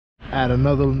at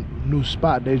another new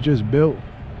spot they just built.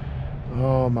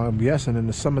 I'm guessing in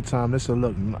the summertime this will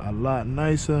look a lot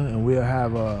nicer, and we'll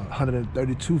have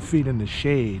 132 feet in the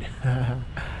shade.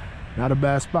 Not a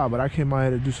bad spot, but I came out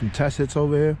here to do some test hits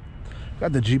over here.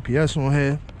 Got the GPS on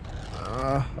here.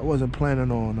 I wasn't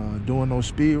planning on doing no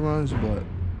speed runs, but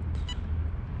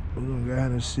we're gonna go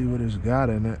ahead and see what it's got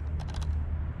in it.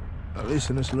 At least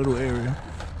in this little area.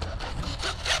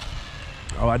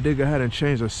 Oh, I did go ahead and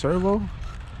change the servo.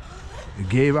 It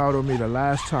gave out on me the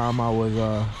last time I was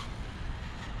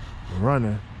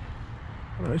running.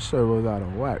 Oh, this servo's out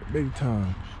of whack, big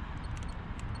time.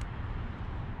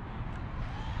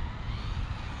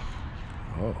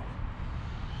 Oh.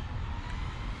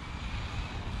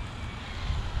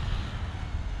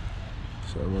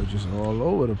 Servo just all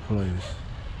over the place.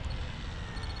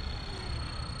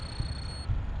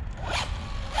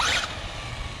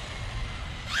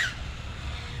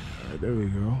 Alright, there we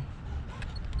go.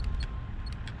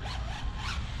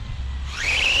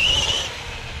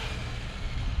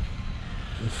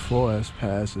 This 4S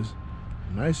passes.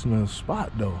 Nice little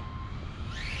spot though.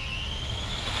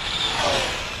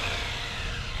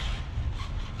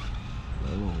 A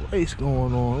little race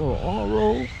going on, a little on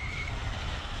roll.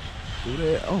 Through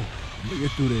there. Oh, let me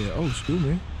get through there. Oh, excuse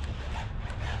me.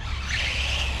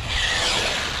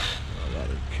 I got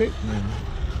a kick, man.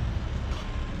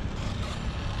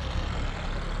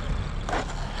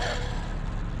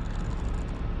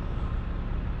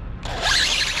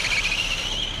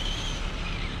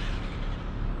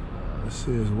 Let's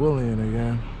see, it's Willian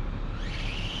again.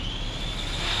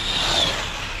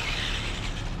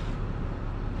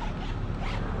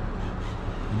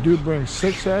 You do bring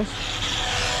 6S.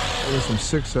 There's some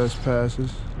 6S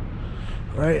passes.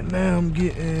 Right now I'm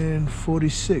getting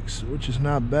 46, which is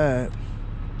not bad.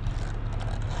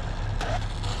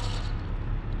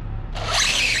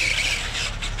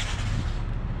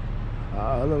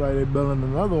 It look like they're building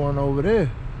another one over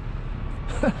there.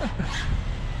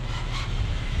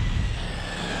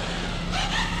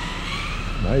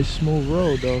 Nice smooth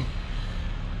road though.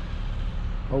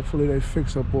 Hopefully they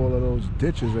fix up all of those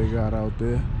ditches they got out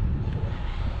there.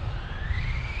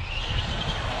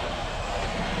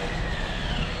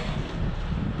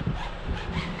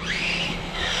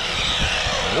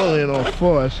 Willie on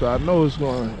 4, so I know it's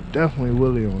going to definitely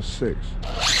Willie on 6.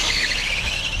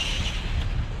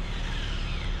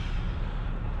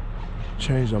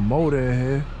 Change the motor in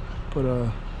here. Put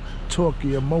a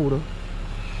torquey motor.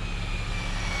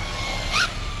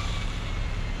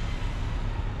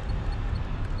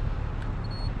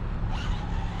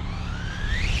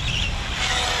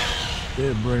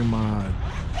 Did bring my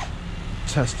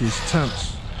test these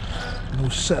temps. New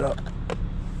setup.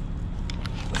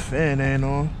 The fan ain't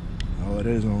on. Oh, it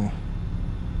is on.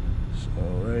 So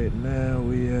right now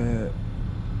we at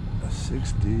a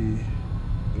 60.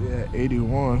 We at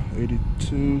 81,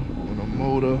 82 on the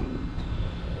motor.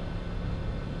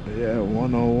 Yeah,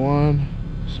 101.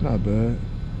 It's not bad.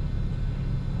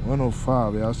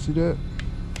 105. Y'all see that?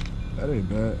 That ain't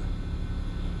bad.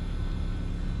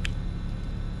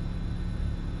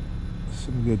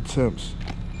 Some good temps.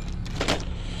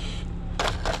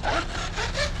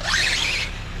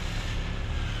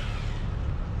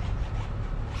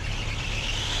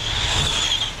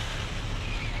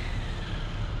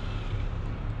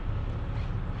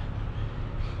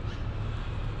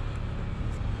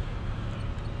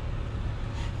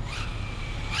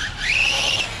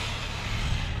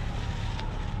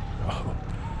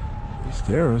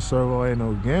 Steering servo ain't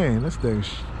no game. This thing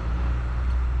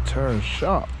turns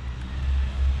sharp.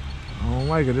 I don't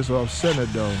like it. This is off center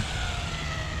though.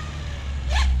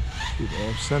 Keep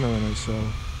off centering it, so.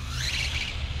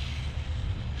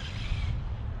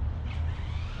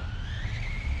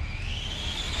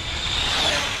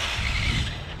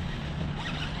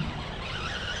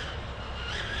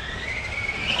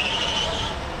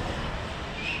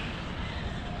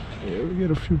 Yeah, we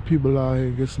get a few people out here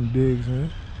and get some digs in.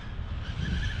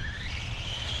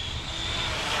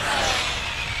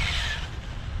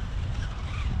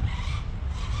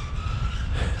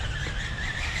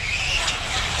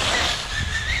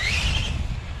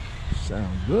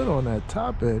 Sound good on that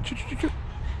top edge. Gotta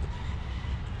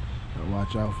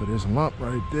watch out for this lump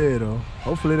right there though.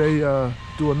 Hopefully they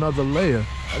do another layer.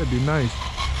 That'd be nice.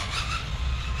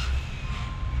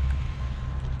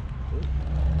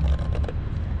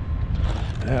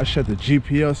 I shut the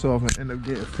GPS off and end up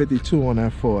getting 52 on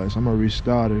that 4S. I'm gonna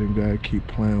restart it and go ahead and keep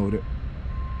playing with it.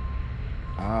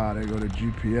 Ah, there go the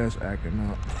GPS acting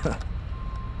up.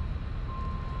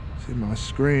 See, my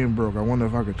screen broke. I wonder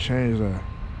if I could change that.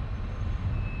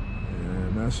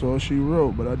 And that's all she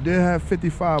wrote. But I did have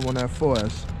 55 on that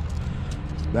 4S.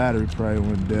 Battery probably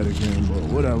went dead again, but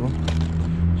whatever.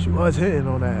 She was hitting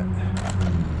on that.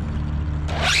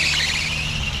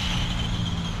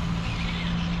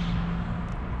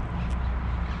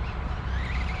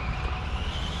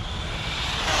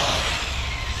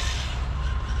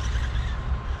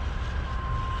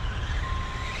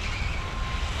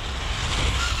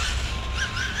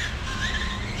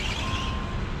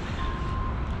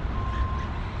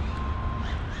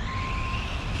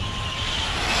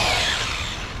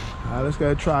 Let's go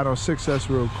ahead and try it on 6S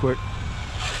real quick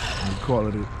and call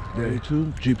it a day.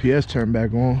 Too. GPS turned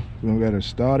back on. We're gonna get it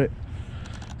started.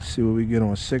 See what we get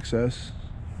on 6S.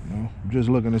 You know, I'm just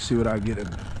looking to see what I get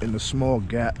in the small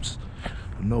gaps.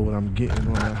 I know what I'm getting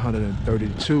on that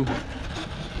 132.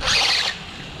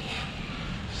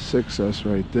 6S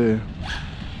right there.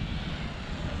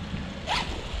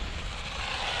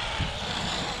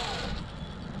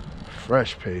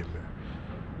 Fresh pavement.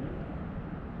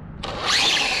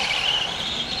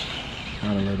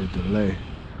 Gotta let it delay.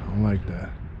 I don't like that.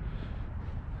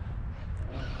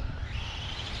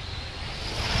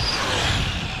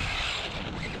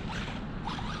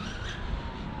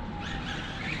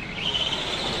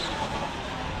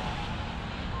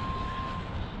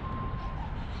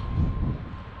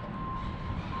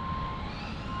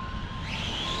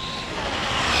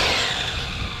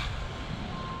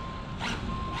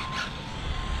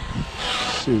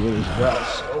 Let's see what it's got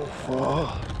so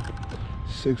far.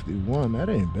 61, that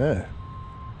ain't bad.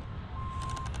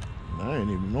 I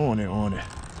ain't even on it.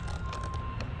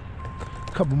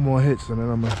 Couple more hits and then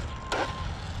I'm gonna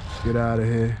get out of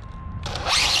here.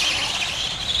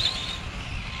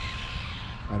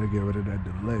 Gotta get rid of that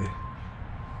delay.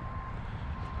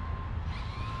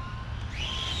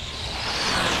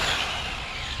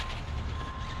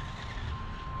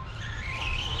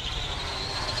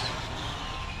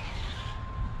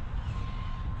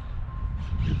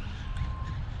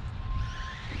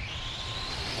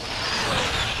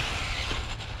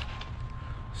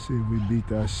 See if we beat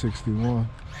that 61.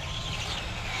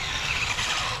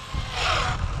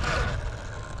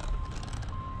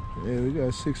 Yeah, we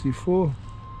got 64.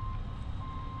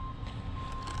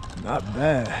 Not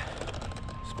bad.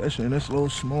 Especially in this little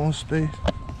small space.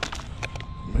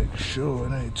 Make sure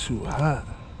it ain't too hot.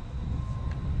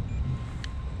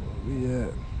 Where we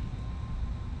at?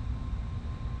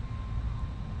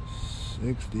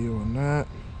 60 on that.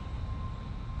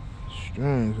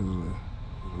 Strange, because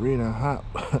reading hot.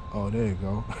 Oh, there you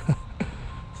go.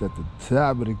 It's at the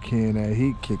top of the can, that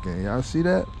heat kicking. Y'all see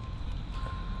that?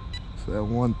 It's at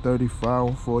 135,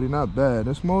 140. Not bad.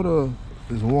 This motor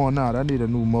is worn out. I need a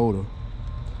new motor.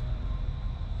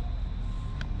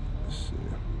 Let's see.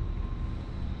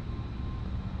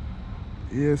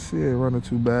 ESC ain't running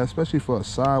too bad, especially for a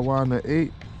Sidewinder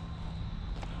 8.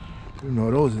 You know,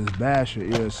 those is basher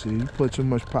ESC. You put too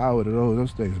much power to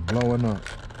those things blowing up.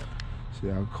 See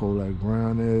how cold that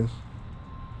ground is.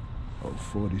 Oh,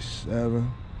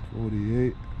 47,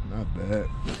 48, not bad.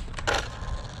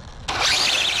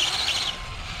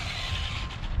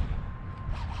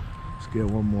 Let's get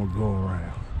one more go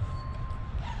around.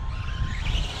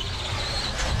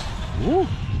 Woo!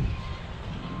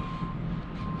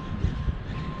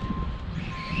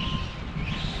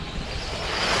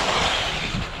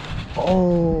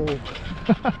 Oh!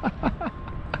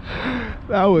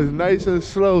 That was nice and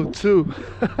slow too.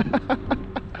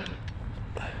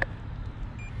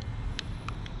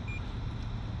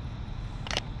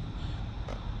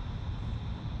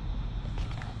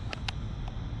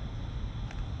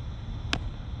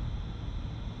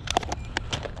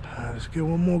 Let's get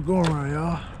one more go around,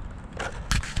 y'all.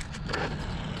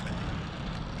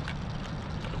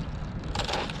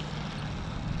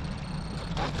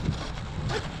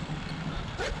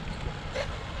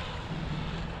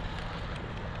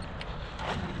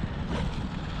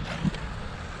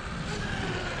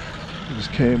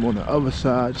 Just came on the other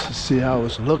side just to see how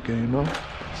it's looking, you know.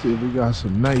 See if we got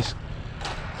some nice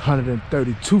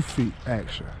 132 feet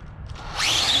action.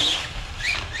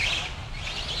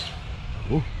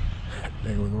 Ooh, that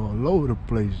thing was all over the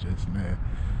place just now.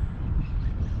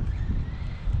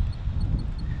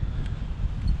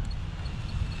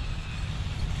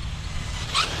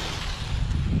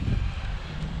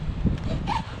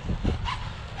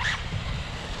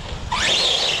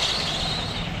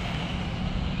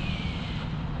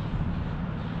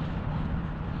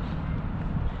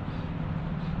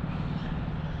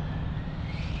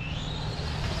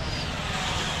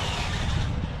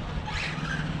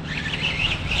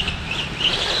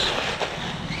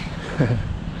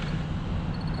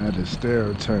 I had the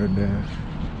stereo turned down.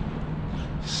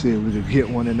 See if we could get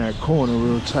one in that corner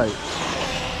real tight.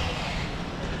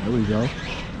 There we go.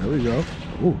 There we go.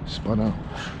 Ooh, spun out.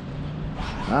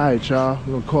 All right, y'all.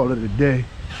 We're gonna call it a day.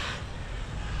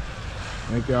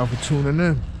 Thank y'all for tuning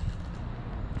in.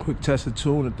 Quick test of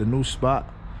tune at the new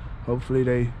spot. Hopefully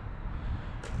they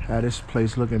had this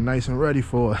place looking nice and ready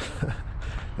for us.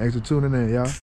 Thanks for tuning in, y'all.